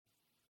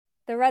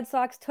The Red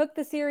Sox took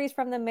the series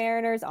from the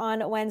Mariners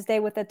on Wednesday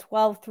with a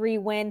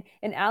 12-3 win,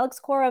 and Alex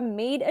Cora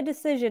made a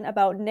decision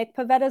about Nick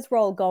Pivetta's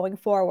role going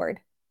forward.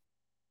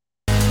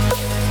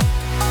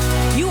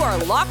 You are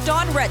Locked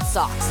On Red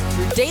Sox,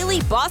 your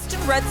daily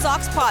Boston Red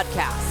Sox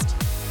podcast.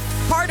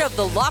 Part of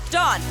the Locked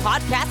On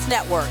Podcast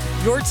Network,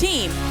 your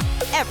team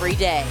every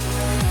day.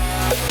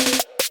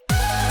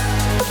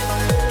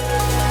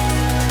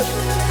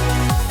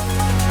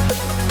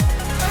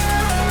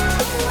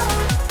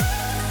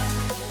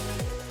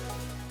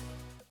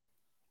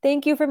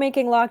 Thank you for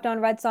making Locked On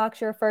Red Sox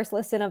your first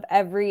listen of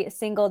every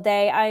single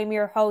day. I am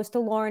your host,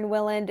 Lauren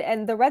Willand,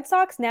 and the Red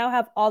Sox now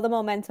have all the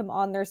momentum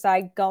on their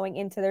side going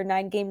into their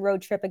 9-game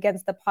road trip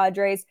against the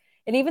Padres.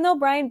 And even though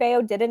Brayan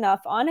Bello did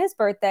enough on his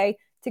birthday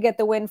to get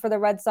the win for the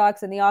Red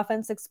Sox and the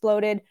offense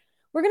exploded,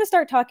 we're going to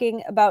start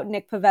talking about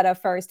Nick Pivetta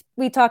first.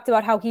 We talked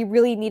about how he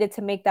really needed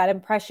to make that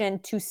impression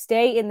to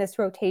stay in this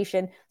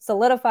rotation,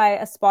 solidify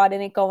a spot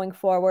in it going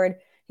forward.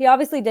 He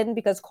obviously didn't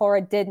because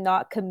Cora did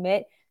not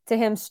commit to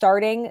him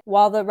starting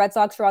while the Red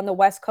Sox were on the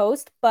West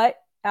Coast, but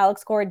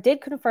Alex Cora did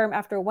confirm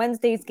after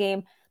Wednesday's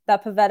game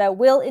that Pivetta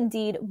will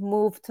indeed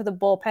move to the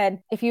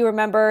bullpen. If you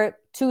remember,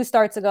 2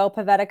 starts ago,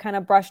 Pivetta kind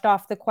of brushed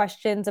off the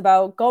questions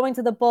about going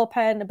to the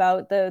bullpen,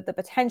 about the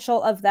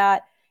potential of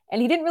that, and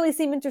he didn't really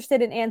seem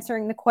interested in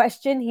answering the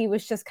question. He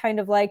was just kind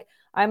of like,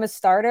 I'm a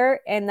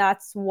starter, and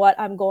that's what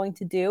I'm going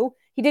to do.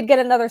 He did get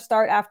another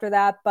start after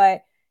that,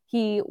 but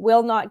he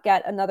will not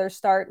get another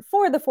start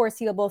for the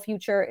foreseeable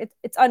future.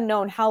 It's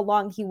unknown how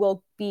long he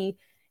will be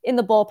in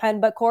the bullpen,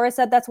 but Cora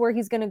said that's where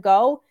he's going to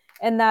go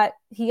and that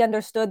he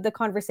understood the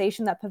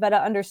conversation, that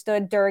Pivetta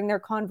understood during their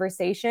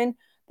conversation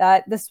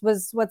that this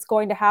was what's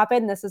going to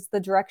happen. This is the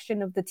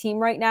direction of the team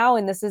right now,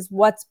 and this is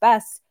what's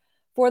best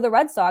for the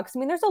Red Sox. I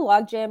mean, there's a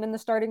logjam in the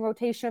starting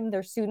rotation.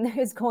 There soon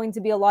is going to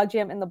be a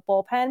logjam in the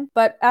bullpen.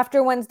 But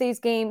after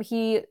Wednesday's game,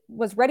 he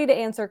was ready to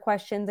answer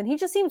questions, and he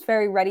just seems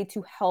very ready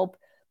to help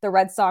the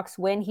Red Sox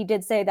win. He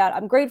did say that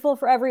I'm grateful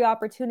for every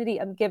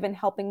opportunity I'm given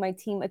helping my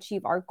team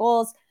achieve our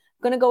goals.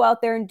 I'm going to go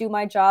out there and do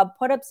my job,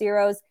 put up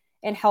zeros,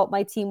 and help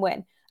my team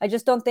win. I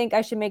just don't think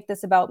I should make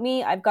this about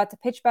me. I've got to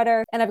pitch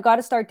better, and I've got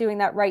to start doing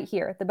that right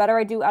here. The better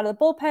I do out of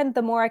the bullpen,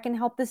 the more I can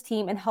help this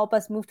team and help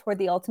us move toward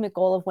the ultimate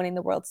goal of winning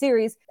the World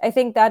Series. I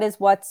think that is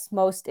what's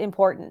most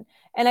important.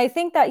 And I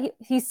think that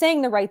he's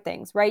saying the right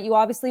things, right? You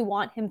obviously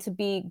want him to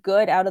be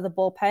good out of the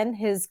bullpen.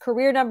 His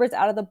career numbers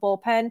out of the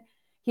bullpen,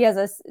 he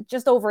has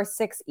just over a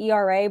 6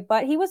 ERA,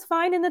 but he was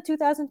fine in the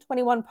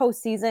 2021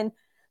 postseason.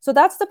 So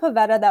that's the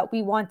Pivetta that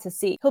we want to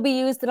see. He'll be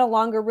used in a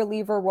longer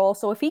reliever role.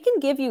 So if he can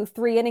give you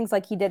 3 innings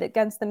like he did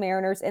against the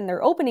Mariners in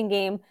their opening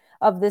game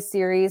of this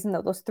series, and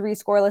those 3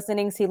 scoreless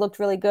innings, he looked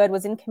really good,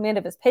 was in command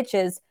of his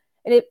pitches.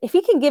 And if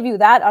he can give you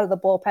that out of the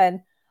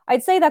bullpen,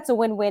 I'd say that's a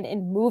win-win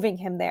in moving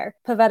him there.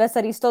 Pivetta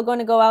said he's still going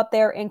to go out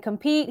there and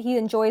compete. He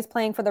enjoys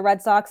playing for the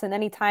Red Sox, and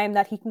any time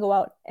that he can go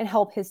out and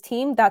help his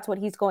team, that's what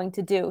he's going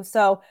to do.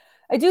 So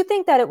I do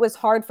think that it was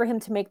hard for him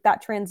to make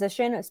that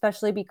transition,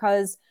 especially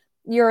because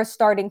you're a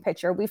starting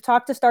pitcher. We've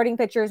talked to starting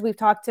pitchers, we've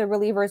talked to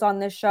relievers on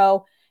this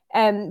show,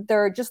 and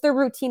their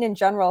routine in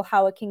general,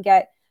 how it can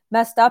get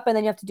messed up and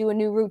then you have to do a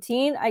new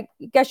routine. I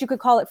guess you could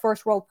call it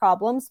first world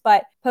problems,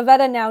 but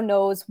Pivetta now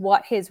knows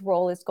what his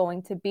role is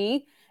going to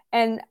be.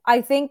 And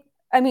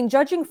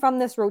judging from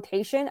this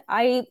rotation,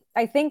 I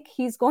think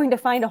he's going to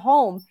find a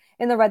home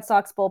in the Red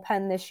Sox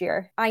bullpen this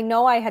year. I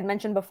know I had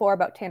mentioned before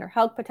about Tanner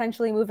Houck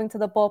potentially moving to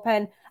the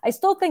bullpen. I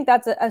still think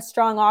that's a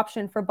strong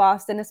option for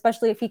Boston,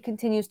 especially if he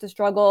continues to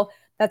struggle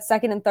that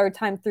second and third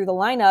time through the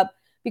lineup,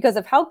 because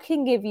if Houck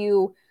can give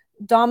you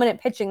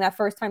dominant pitching that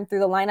first time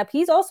through the lineup,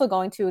 he's also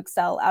going to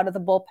excel out of the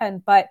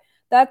bullpen. But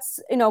that's,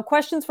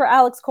 questions for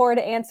Alex Cora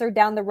to answer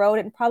down the road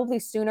and probably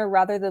sooner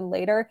rather than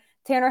later.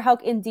 Tanner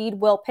Houck indeed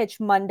will pitch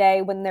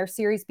Monday when their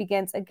series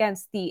begins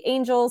against the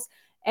Angels.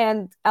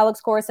 And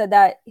Alex Cora said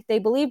that they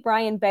believe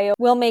Brayan Bello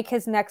will make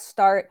his next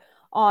start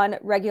on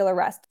regular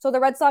rest. So the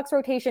Red Sox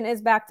rotation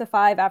is back to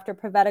 5 after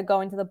Pivetta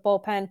going to the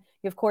bullpen.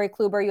 You have Corey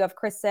Kluber, you have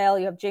Chris Sale,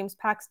 you have James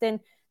Paxton,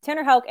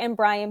 Tanner Houck, and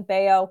Brayan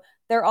Bello.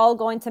 They're all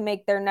going to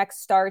make their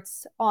next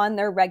starts on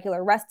their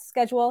regular rest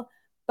schedule.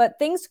 But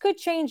things could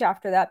change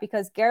after that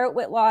because Garrett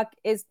Whitlock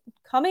is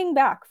coming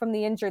back from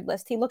the injured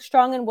list. He looks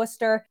strong in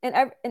Worcester,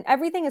 and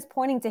everything is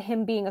pointing to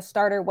him being a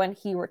starter when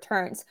he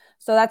returns.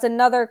 So that's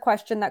another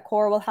question that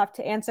Cora will have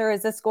to answer.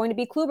 Is this going to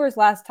be Kluber's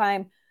last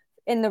time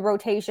in the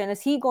rotation?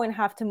 Is he going to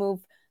have to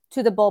move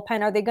to the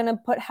bullpen? Are they going to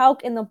put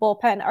Houck in the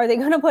bullpen? Are they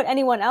going to put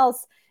anyone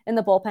else in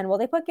the bullpen? Will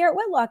they put Garrett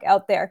Whitlock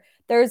out there?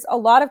 There's a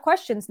lot of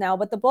questions now,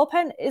 but the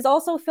bullpen is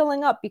also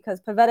filling up because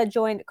Pivetta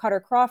joined Cutter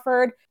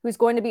Crawford, who's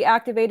going to be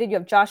activated. You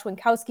have Josh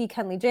Winkowski,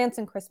 Kenley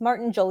Jansen, Chris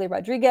Martin, Jolie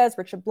Rodriguez,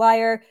 Richard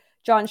Blyer,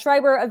 John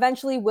Schreiber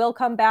eventually will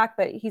come back,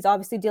 but he's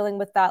obviously dealing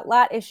with that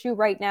lat issue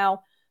right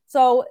now.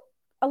 So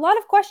a lot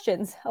of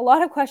questions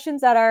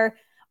that are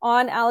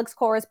on Alex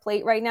Cora's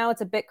plate right now.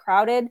 It's a bit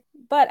crowded,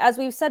 but as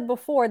we've said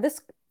before,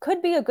 this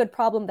could be a good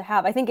problem to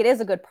have. I think it is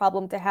a good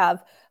problem to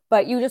have,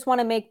 but you just want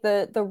to make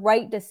the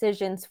right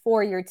decisions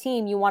for your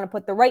team. You want to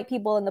put the right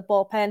people in the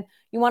bullpen.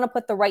 You want to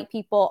put the right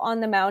people on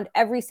the mound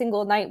every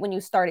single night when you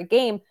start a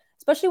game,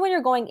 especially when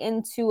you're going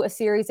into a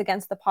series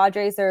against the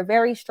Padres. They're a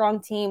very strong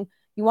team.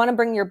 You want to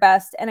bring your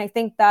best. And I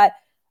think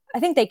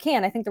they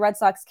can. I think the Red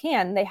Sox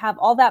can. They have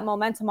all that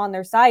momentum on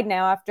their side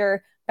now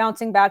after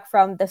bouncing back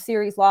from the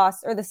series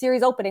loss or the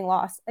series opening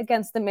loss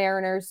against the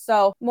Mariners.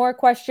 So more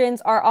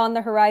questions are on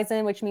the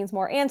horizon, which means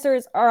more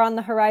answers are on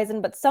the horizon.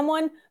 But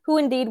someone who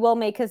indeed will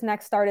make his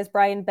next start is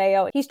Brayan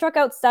Bello. He struck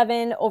out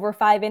 7 over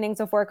 5 innings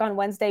of work on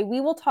Wednesday.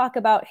 We will talk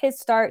about his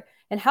start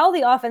and how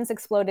the offense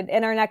exploded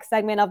in our next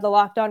segment of the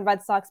Locked On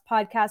Red Sox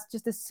podcast,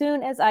 just as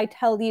soon as I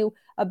tell you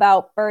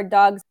about bird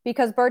dogs,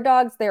 because bird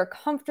dogs, they're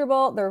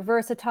comfortable, they're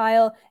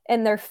versatile,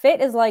 and their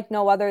fit is like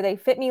no other. They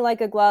fit me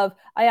like a glove.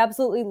 I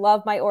absolutely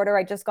love my order.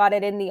 I just got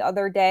it in the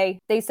other day.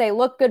 They say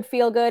look good,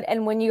 feel good,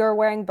 and when you're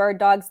wearing bird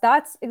dogs,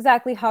 that's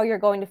exactly how you're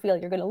going to feel.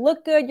 You're going to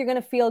look good, you're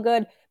going to feel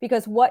good,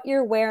 because what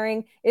you're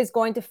wearing is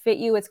going to fit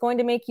you. It's going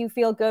to make you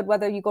feel good,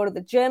 whether you go to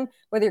the gym,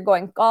 whether you're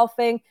going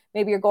golfing,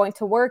 maybe you're going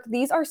to work.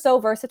 These are so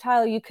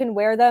versatile. You can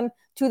wear them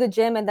to the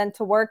gym and then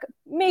to work.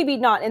 Maybe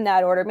not in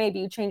that order. Maybe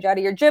you change out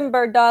of your gym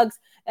bird dogs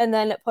and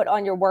then put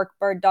on your work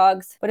bird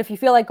dogs. But if you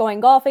feel like going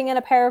golfing in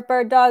a pair of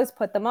bird dogs,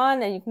 put them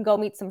on and you can go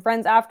meet some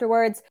friends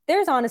afterwards.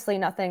 There's honestly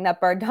nothing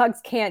that bird dogs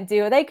can't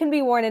do. They can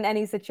be worn in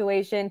any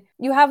situation.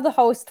 You have the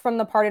host from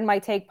the Pardon My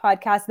Take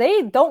podcast.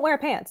 They don't wear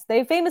pants.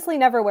 They famously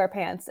never wear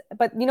pants.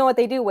 But you know what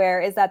they do wear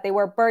is that they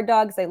wear bird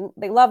dogs.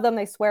 They love them.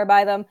 They swear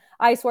by them.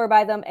 I swear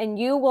by them, and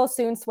you will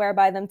soon swear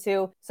by them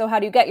too. So how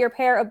do you get your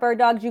pair of bird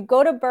dogs? You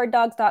go to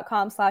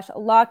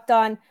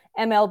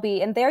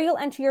birddogs.com/lockedonmlb, and there you'll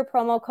enter your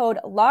promo code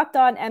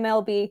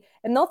LOCKEDONMLB,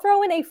 and they'll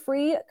throw in a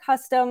free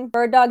custom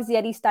Bird Dogs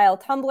Yeti style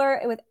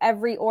tumbler with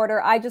every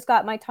order. I just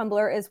got my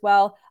tumbler as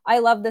well. I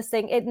love this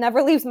thing. It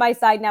never leaves my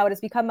side now. It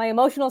has become my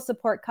emotional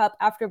support cup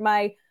after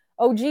my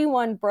OG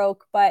one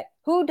broke, but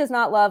who does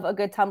not love a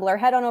good tumbler?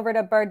 Head on over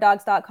to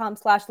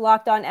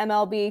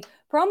birddogs.com/lockedonmlb,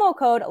 promo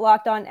code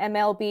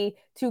LOCKEDONMLB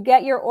to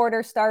get your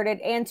order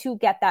started and to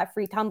get that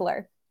free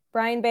tumbler.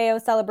 Brayan Bello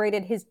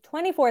celebrated his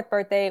 24th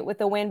birthday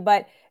with a win,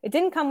 but it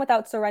didn't come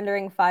without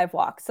surrendering 5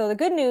 walks. So the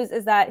good news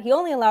is that he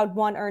only allowed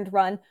 1 earned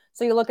run.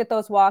 So you look at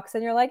those walks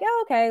and you're like,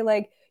 oh, okay,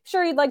 like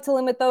sure, you'd like to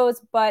limit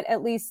those, but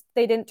at least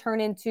they didn't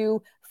turn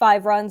into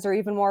 5 runs or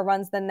even more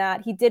runs than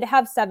that. He did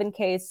have 7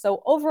 Ks.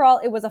 So overall,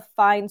 it was a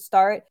fine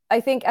start.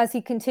 I think as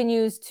he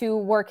continues to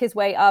work his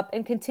way up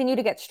and continue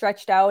to get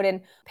stretched out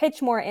and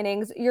pitch more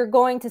innings, you're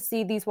going to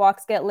see these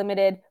walks get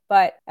limited,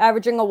 but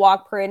averaging a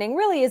walk per inning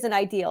really isn't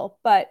ideal.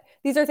 But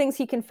these are things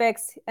he can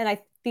fix, and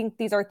I think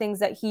these are things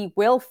that he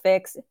will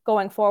fix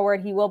going forward.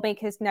 He will make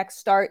his next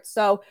start.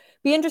 So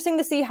be interesting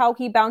to see how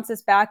he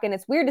bounces back. And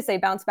it's weird to say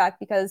bounce back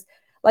because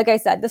like I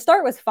said, the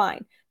start was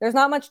fine. There's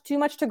not too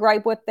much to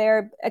gripe with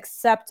there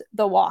except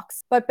the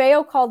walks. But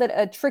Bello called it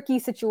a tricky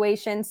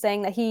situation,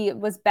 saying that he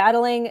was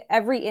battling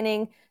every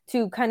inning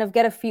to kind of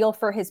get a feel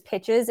for his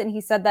pitches. And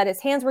he said that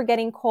his hands were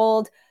getting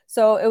cold.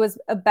 So it was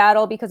a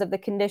battle because of the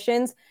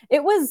conditions.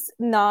 It was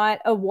not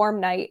a warm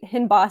night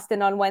in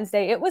Boston on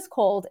Wednesday. It was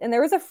cold, and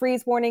there was a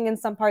freeze warning in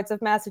some parts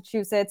of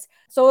Massachusetts.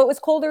 So it was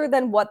colder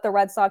than what the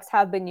Red Sox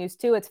have been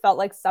used to. It's felt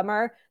like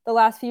summer the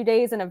last few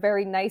days and a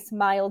very nice,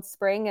 mild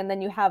spring. And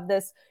then you have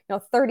this,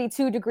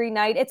 32-degree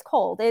night. It's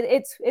cold.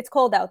 It's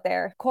cold out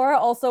there. Cora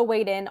also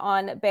weighed in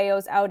on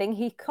Bello's outing.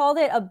 He called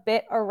it a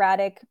bit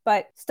erratic,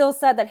 but still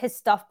said that his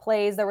stuff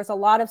plays. There was a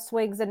lot of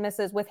swings and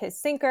misses with his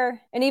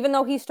sinker. And even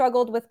though he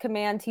struggled with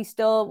command, he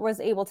still was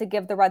able to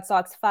give the Red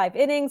Sox 5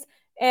 innings.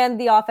 And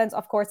the offense,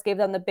 of course, gave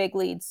them the big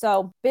lead.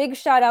 So big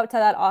shout out to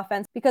that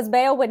offense because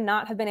Bello would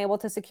not have been able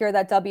to secure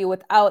that W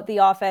without the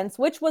offense,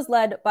 which was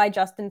led by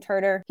Justin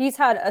Turner. He's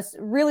had a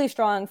really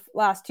strong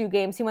last 2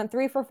 games. He went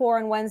 3 for 4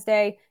 on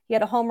Wednesday. He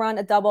had a home run,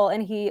 a double,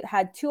 and he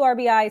had 2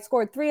 RBI,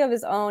 scored 3 of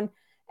his own.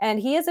 And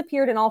he has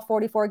appeared in all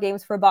 44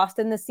 games for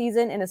Boston this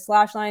season, and his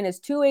slash line is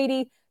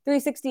 280,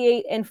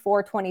 368, and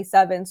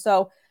 427.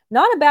 So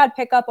not a bad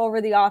pickup over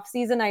the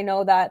offseason. I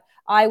know that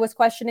I was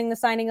questioning the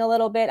signing a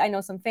little bit. I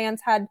know some fans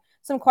had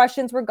some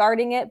questions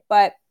regarding it,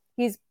 but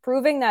he's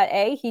proving that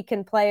he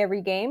can play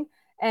every game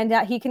and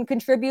that he can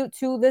contribute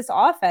to this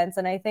offense.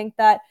 And I think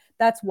that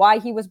that's why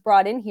he was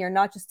brought in here,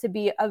 not just to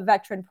be a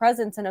veteran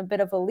presence and a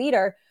bit of a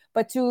leader,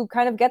 but to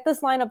kind of get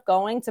this lineup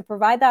going, to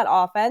provide that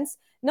offense.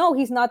 No,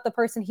 he's not the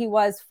person he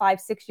was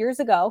 5-6 years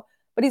ago,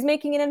 but he's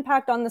making an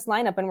impact on this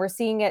lineup, and we're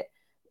seeing it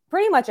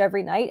pretty much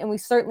every night, and we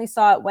certainly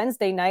saw it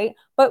Wednesday night.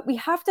 But we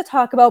have to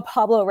talk about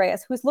Pablo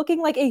Reyes, who's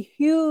looking like a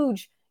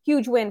huge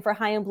win for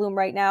Chaim Bloom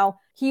right now.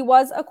 He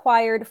was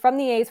acquired from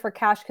the A's for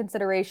cash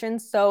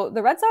considerations, so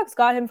the Red Sox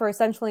got him for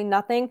essentially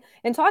nothing.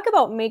 And talk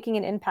about making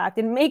an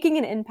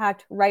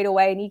impact right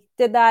away. And he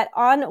did that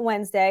on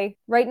Wednesday.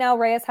 Right now,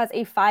 Reyes has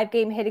a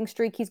 5-game hitting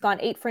streak. He's gone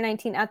 8 for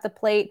 19 at the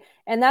plate,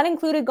 and that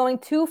included going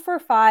 2 for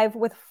 5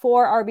 with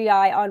 4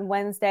 RBI on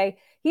Wednesday.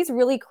 He's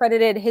really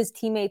credited his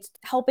teammates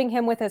helping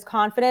him with his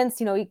confidence.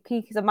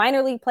 He's a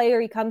minor league player.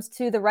 He comes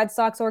to the Red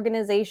Sox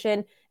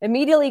organization,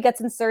 immediately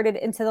gets inserted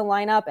into the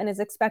lineup, and is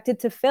expected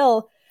to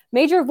fill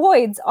major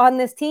voids on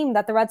this team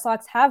that the Red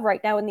Sox have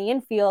right now in the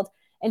infield.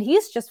 And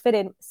he's just fit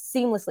in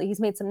seamlessly. He's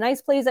made some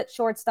nice plays at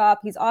shortstop.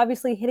 He's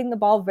obviously hitting the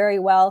ball very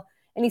well.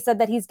 And he said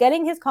that he's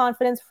getting his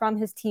confidence from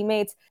his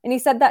teammates. And he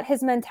said that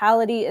his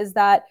mentality is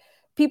that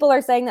people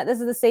are saying that this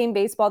is the same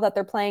baseball that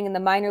they're playing in the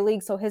minor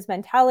league. So his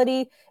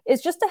mentality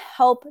is just to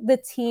help the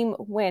team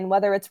win,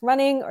 whether it's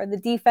running or the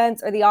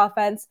defense or the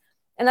offense.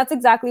 And that's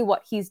exactly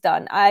what he's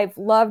done. I've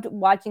loved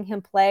watching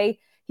him play.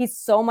 He's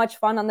so much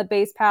fun on the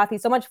base path.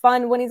 He's so much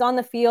fun when he's on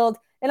the field.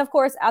 And of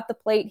course, at the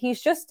plate,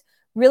 he's just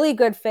really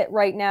good fit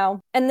right now.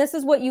 And this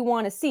is what you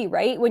want to see,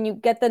 right? When you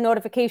get the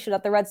notification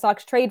that the Red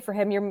Sox trade for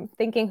him, you're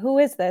thinking, who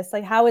is this?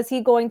 Like, how is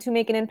he going to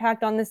make an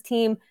impact on this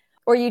team?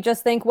 Or you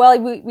just think, well,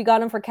 we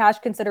got him for cash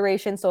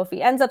consideration. So if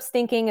he ends up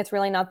stinking, it's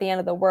really not the end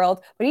of the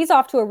world. But he's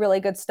off to a really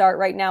good start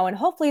right now. And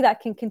hopefully that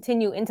can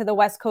continue into the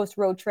West Coast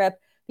road trip,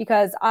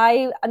 because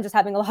I'm just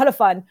having a lot of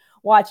fun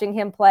watching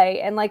him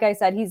play. And like I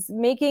said, he's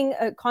making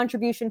a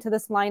contribution to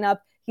this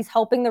lineup. He's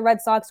helping the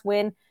Red Sox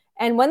win.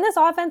 And when this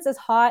offense is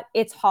hot,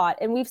 it's hot.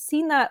 And we've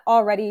seen that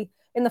already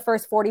in the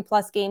first 40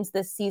 plus games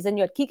this season.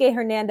 You had Kike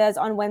Hernandez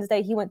on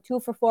Wednesday. He went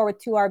 2 for 4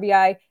 with 2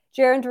 RBI.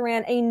 Jarren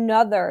Duran,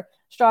 another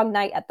strong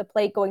night at the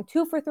plate, going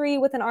 2 for 3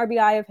 with an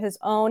RBI of his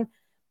own.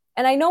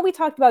 And I know we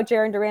talked about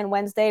Jarren Duran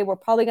Wednesday. We're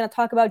probably going to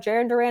talk about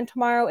Jarren Duran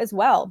tomorrow as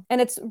well.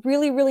 And it's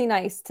really, really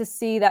nice to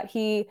see that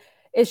he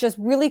is just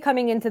really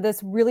coming into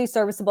this really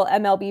serviceable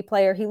MLB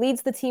player. He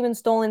leads the team in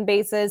stolen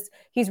bases.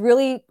 He's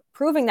really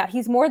proving that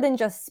he's more than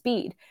just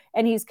speed,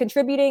 and he's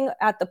contributing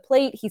at the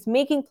plate. He's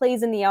making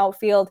plays in the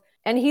outfield,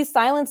 and he's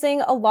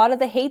silencing a lot of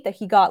the hate that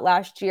he got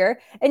last year.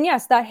 And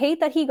yes, that hate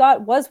that he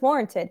got was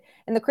warranted,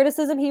 and the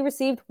criticism he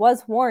received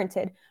was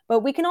warranted,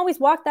 but we can always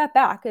walk that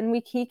back,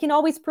 and he can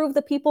always prove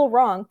the people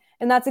wrong.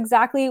 And that's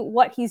exactly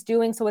what he's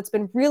doing. So it's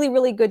been really,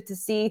 really good to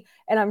see.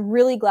 And I'm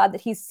really glad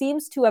that he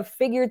seems to have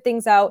figured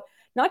things out,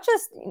 not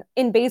just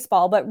in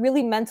baseball, but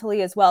really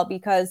mentally as well,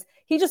 because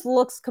he just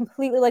looks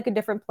completely like a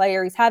different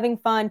player. He's having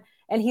fun,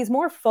 and he's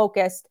more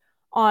focused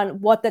on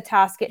what the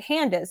task at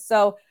hand is.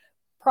 So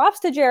props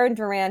to Jarren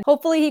Duran.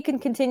 Hopefully he can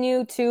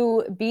continue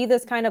to be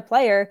this kind of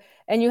player.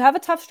 And you have a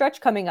tough stretch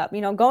coming up.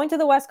 You know, going to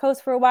the West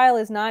Coast for a while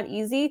is not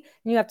easy.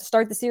 You have to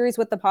start the series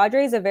with the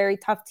Padres, a very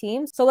tough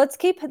team. So let's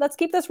keep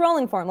this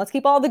rolling for him. Let's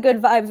keep all the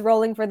good vibes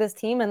rolling for this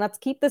team, and let's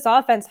keep this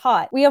offense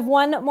hot. We have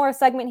one more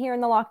segment here in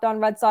the Locked On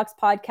Red Sox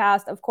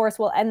podcast. Of course,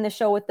 we'll end the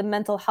show with the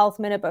mental health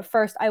minute, but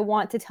first I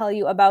want to tell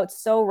you about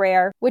So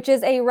Rare, which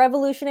is a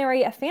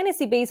revolutionary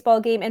fantasy baseball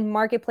game and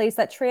marketplace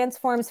that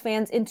transforms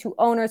fans into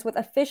owners with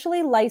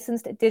officially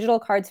licensed digital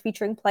cards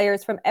featuring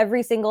players from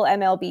every single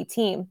MLB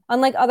team.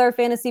 Unlike other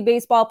fantasy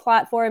baseball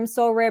platforms,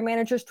 So Rare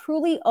managers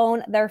truly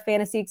own their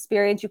fantasy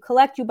experience. You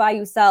collect, you buy,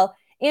 you sell,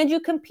 and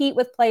you compete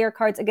with player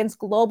cards against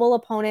global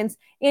opponents,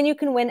 and you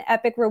can win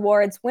epic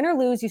rewards. Win or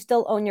lose, you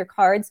still own your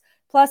cards.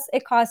 Plus,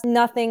 it costs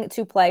nothing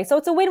to play. So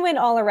it's a win-win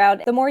all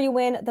around. The more you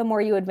win, the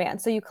more you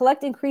advance. So you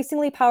collect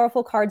increasingly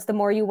powerful cards the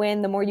more you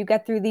win, the more you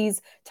get through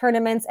these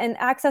tournaments and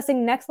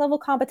accessing next-level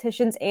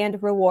competitions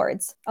and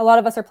rewards. A lot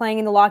of us are playing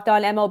in the Locked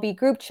On MLB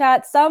group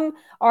chat. Some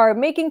are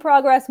making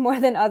progress more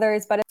than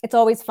others, but it's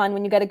always fun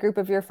when you get a group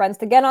of your friends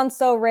to get on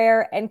So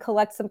Rare and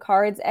collect some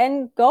cards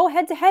and go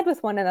head-to-head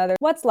with one another.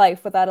 What's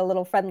life without a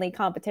little friendly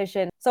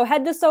competition? So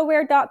head to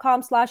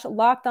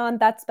sorare.com/lockedon.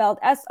 That's spelled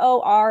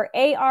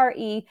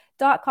SORARE.com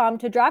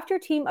to draft your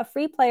team of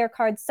free player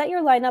cards, set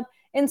your lineup,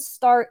 and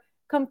start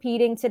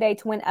competing today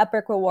to win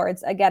epic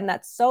rewards. Again,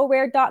 that's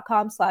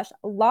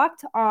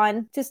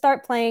sorare.com/lockedon to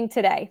start playing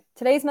today.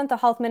 Today's mental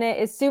health minute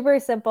is super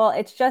simple.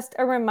 It's just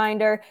a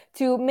reminder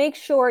to make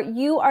sure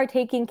you are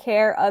taking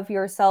care of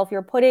yourself.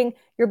 You're putting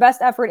your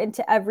best effort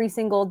into every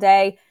single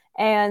day.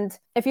 And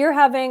if you're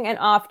having an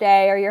off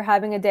day, or you're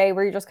having a day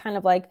where you're just kind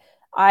of like,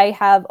 I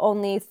have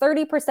only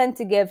 30%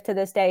 to give to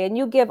this day, and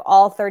you give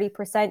all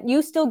 30%,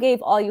 you still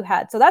gave all you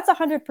had. So that's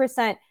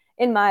 100%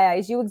 in my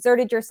eyes. You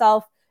exerted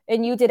yourself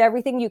and you did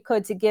everything you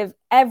could to give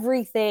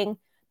everything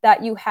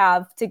that you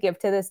have to give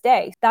to this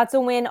day. That's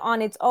a win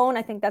on its own.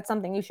 I think that's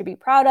something you should be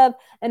proud of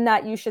and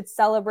that you should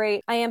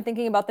celebrate. I am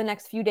thinking about the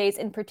next few days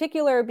in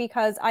particular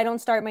because I don't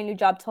start my new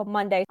job till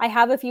Monday. I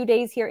have a few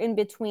days here in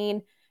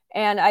between,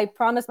 and I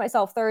promised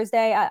myself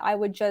Thursday I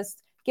would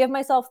just give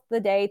myself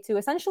the day to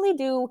essentially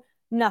do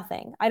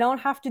nothing. I don't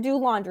have to do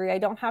laundry. I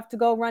don't have to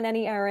go run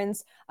any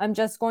errands. I'm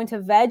just going to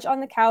veg on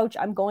the couch.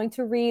 I'm going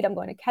to read. I'm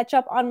going to catch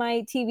up on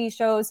my TV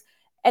shows.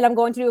 And I'm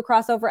going to do a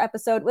crossover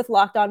episode with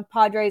Locked On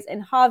Padres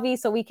and Javi,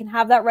 so we can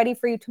have that ready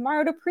for you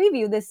tomorrow to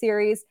preview this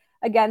series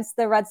against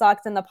the Red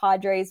Sox and the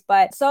Padres.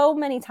 But so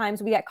many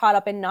times we get caught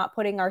up in not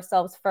putting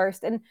ourselves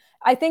first. And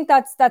I think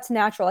that's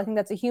natural. I think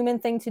that's a human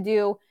thing to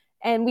do.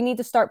 And we need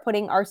to start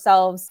putting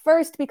ourselves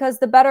first, because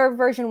the better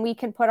version we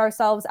can put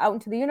ourselves out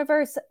into the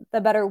universe,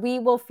 the better we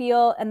will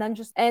feel. And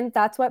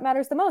that's what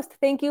matters the most.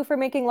 Thank you for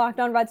making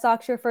Locked On Red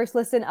Sox your first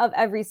listen of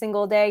every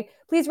single day.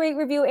 Please rate,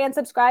 review, and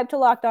subscribe to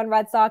Locked On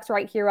Red Sox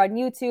right here on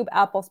YouTube,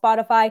 Apple,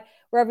 Spotify,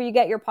 wherever you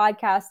get your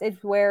podcast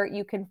is where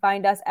you can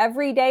find us.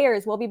 Every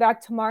dayers. We'll be back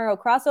tomorrow.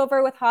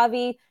 Crossover with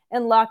Javi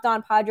and Locked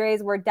On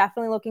Padres. We're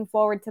definitely looking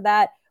forward to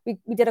that.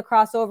 We did a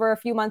crossover a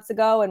few months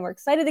ago, and we're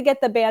excited to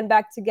get the band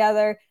back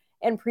together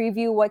and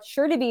preview what's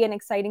sure to be an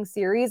exciting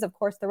series. Of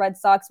course, the Red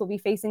Sox will be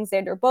facing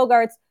Xander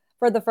Bogaerts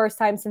for the first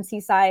time since he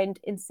signed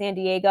in San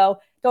Diego.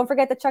 Don't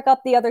forget to check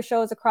out the other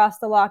shows across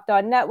the Locked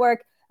On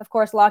Network. Of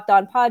course, Locked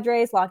On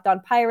Padres, Locked On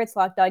Pirates,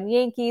 Locked On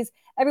Yankees.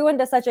 Everyone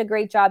does such a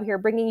great job here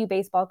bringing you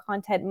baseball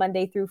content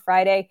Monday through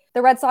Friday.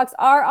 The Red Sox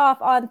are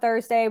off on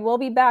Thursday. We'll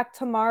be back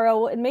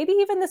tomorrow, and maybe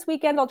even this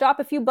weekend. I'll drop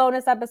a few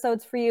bonus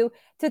episodes for you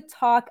to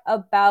talk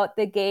about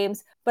the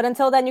games. But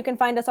until then, you can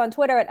find us on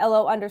Twitter at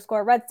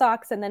LO_Red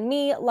Sox, and then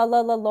me,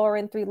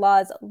 Lauren, 3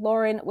 Laws,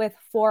 Lauren with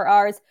 4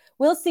 R's.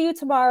 We'll see you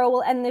tomorrow.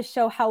 We'll end this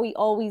show how we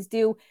always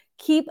do.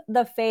 Keep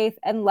the faith,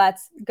 and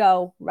let's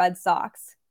go, Red Sox.